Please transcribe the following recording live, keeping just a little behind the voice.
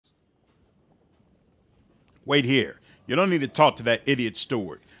Wait here. You don't need to talk to that idiot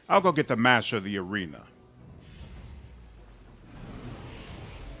steward. I'll go get the master of the arena.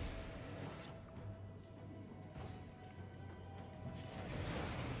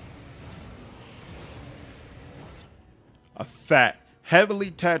 A fat, heavily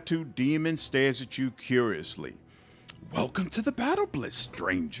tattooed demon stares at you curiously. Welcome to the battle bliss,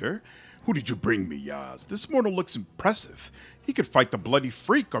 stranger. Who did you bring me, Yaz? This mortal looks impressive. He could fight the Bloody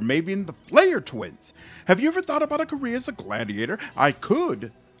Freak or maybe in the Flayer twins. Have you ever thought about a career as a gladiator? I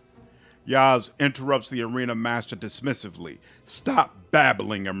could. Yaz interrupts the arena master dismissively. Stop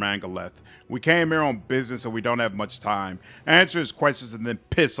babbling, Irmangaleth. We came here on business and we don't have much time. Answer his questions and then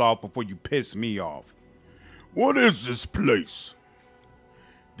piss off before you piss me off. What is this place?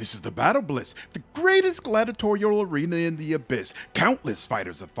 This is the Battle Bliss, the greatest gladiatorial arena in the abyss. Countless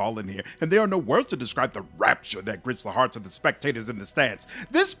fighters have fallen here, and there are no words to describe the rapture that grips the hearts of the spectators in the stands.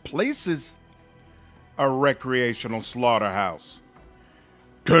 This place is a recreational slaughterhouse.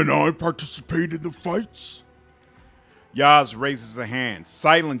 Can I participate in the fights? Yaz raises a hand,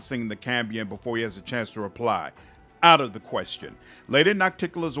 silencing the Cambion before he has a chance to reply. Out of the question. Lady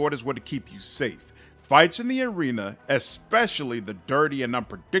Nocticula's orders were to keep you safe. Fights in the arena, especially the dirty and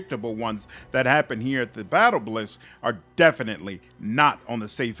unpredictable ones that happen here at the Battle Bliss, are definitely not on the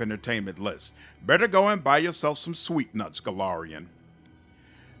safe entertainment list. Better go and buy yourself some sweet nuts, Galarian.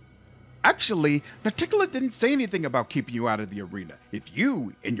 Actually, Nocticula didn't say anything about keeping you out of the arena. If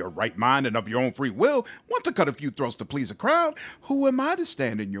you, in your right mind and of your own free will, want to cut a few throats to please a crowd, who am I to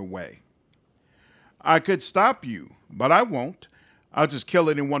stand in your way? I could stop you, but I won't. I'll just kill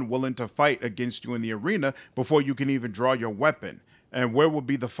anyone willing to fight against you in the arena before you can even draw your weapon. And where will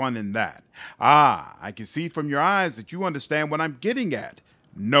be the fun in that? Ah, I can see from your eyes that you understand what I'm getting at.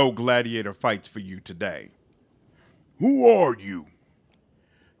 No gladiator fights for you today. Who are you?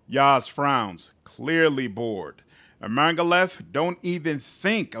 Yaz frowns, clearly bored. Irmangaleth, don't even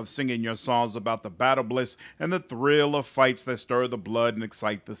think of singing your songs about the battle bliss and the thrill of fights that stir the blood and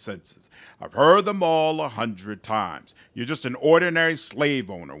excite the senses. I've heard them all 100 times. You're just an ordinary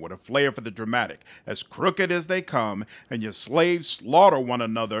slave owner with a flair for the dramatic, as crooked as they come, and your slaves slaughter one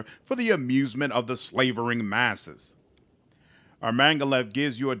another for the amusement of the slavering masses. Irmangaleth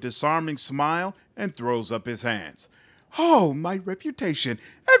gives you a disarming smile and throws up his hands. Oh, my reputation.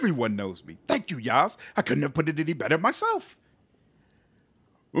 Everyone knows me. Thank you, Yaz. I couldn't have put it any better myself.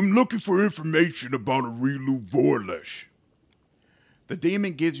 I'm looking for information about Arilu Vorlesh. The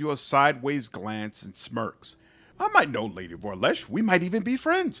demon gives you a sideways glance and smirks. I might know Lady Vorlesh. We might even be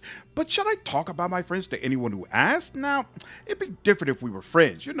friends. But should I talk about my friends to anyone who asks? Now, it'd be different if we were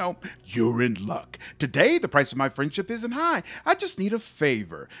friends. You know, you're in luck. Today, the price of my friendship isn't high. I just need a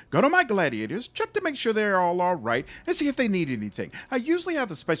favor. Go to my gladiators, check to make sure they're all right, and see if they need anything. I usually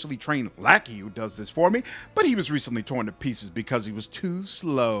have a specially trained lackey who does this for me, but he was recently torn to pieces because he was too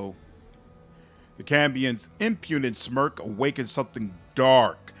slow. The Cambion's impudent smirk awakens something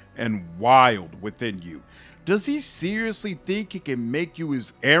dark and wild within you. Does he seriously think he can make you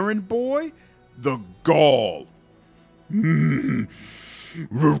his errand boy? The gall.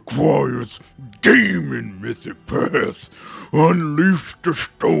 Requires demon mythic path. Unleash the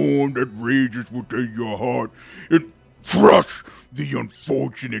storm that rages within your heart and crush the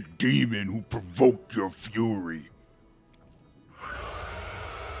unfortunate demon who provoked your fury.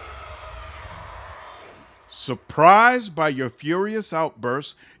 Surprised by your furious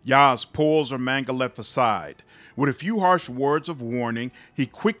outburst, Yaz pulls Irmangaleth aside. With a few harsh words of warning, he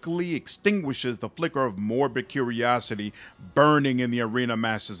quickly extinguishes the flicker of morbid curiosity burning in the arena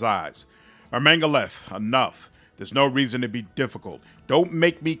master's eyes. Irmangaleth, enough. There's no reason to be difficult. Don't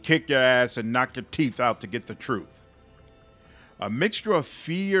make me kick your ass and knock your teeth out to get the truth. A mixture of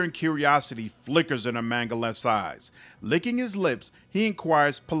fear and curiosity flickers in Irmangaleth's eyes. Licking his lips, he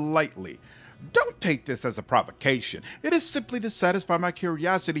inquires politely, don't take this as a provocation. It is simply to satisfy my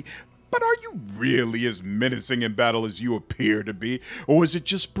curiosity. But are you really as menacing in battle as you appear to be? Or is it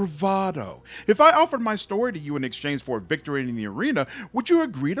just bravado? If I offered my story to you in exchange for a victory in the arena, would you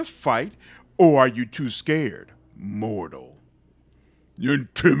agree to fight? Or are you too scared, mortal?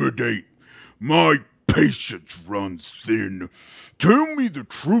 Intimidate. My patience runs thin. Tell me the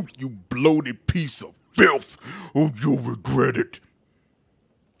truth, you bloated piece of filth, or you'll regret it.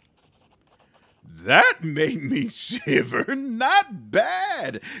 That made me shiver. Not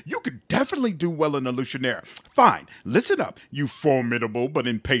bad. You could definitely do well in Illusionaire. Fine, listen up, you formidable but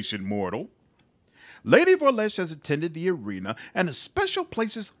impatient mortal. Lady Vorlesh has attended the arena, and a special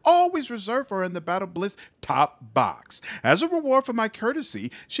place is always reserved for her in the Battle Bliss top box. As a reward for my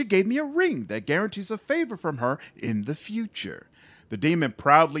courtesy, she gave me a ring that guarantees a favor from her in the future. The demon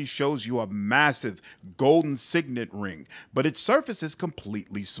proudly shows you a massive golden signet ring, but its surface is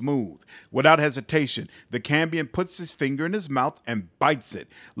completely smooth. Without hesitation, the Cambion puts his finger in his mouth and bites it,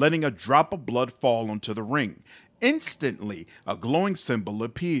 letting a drop of blood fall onto the ring. Instantly, a glowing symbol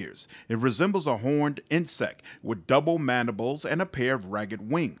appears. It resembles a horned insect with double mandibles and a pair of ragged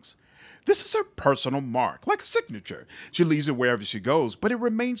wings. This is her personal mark, like a signature. She leaves it wherever she goes, but it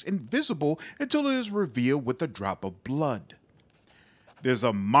remains invisible until it is revealed with a drop of blood. There's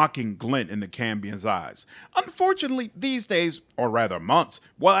a mocking glint in the Cambion's eyes. Unfortunately, these days, or rather months,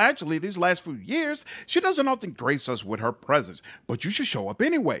 well actually these last few years, she doesn't often grace us with her presence, but you should show up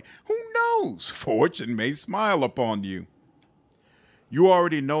anyway. Who knows? Fortune may smile upon you. You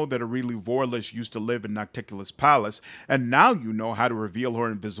already know that Aurelie Vorlish used to live in Nocticulus Palace, and now you know how to reveal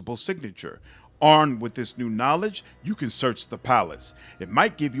her invisible signature. Armed with this new knowledge, you can search the palace. It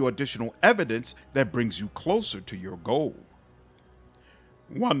might give you additional evidence that brings you closer to your goal.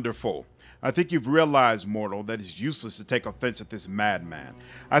 Wonderful. I think you've realized, mortal, that it's useless to take offense at this madman.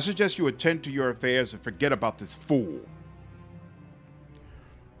 I suggest you attend to your affairs and forget about this fool.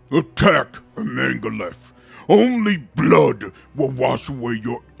 Attack, Irmangaleth. Only blood will wash away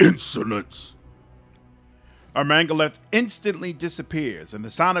your insolence. Irmangaleth instantly disappears, and the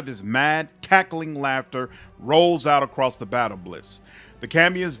sound of his mad, cackling laughter rolls out across the battle blitz. The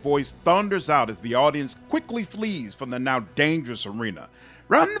Cambion's voice thunders out as the audience quickly flees from the now dangerous arena.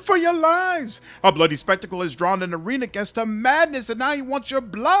 Run for your lives! A bloody spectacle has drawn an arena guest to madness, and now he wants your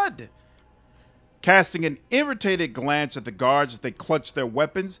blood! Casting an irritated glance at the guards as they clutch their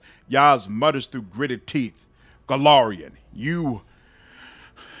weapons, Yaz mutters through gritted teeth. Galarian, you're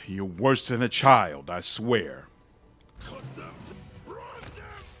worse than a child, I swear. Cut them, run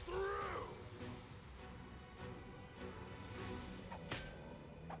them through.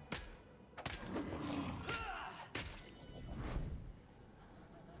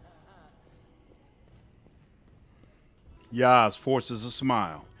 Yaz forces a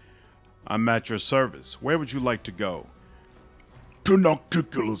smile. I'm at your service. Where would you like to go? To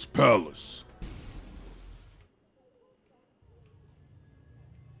Nocticulus Palace.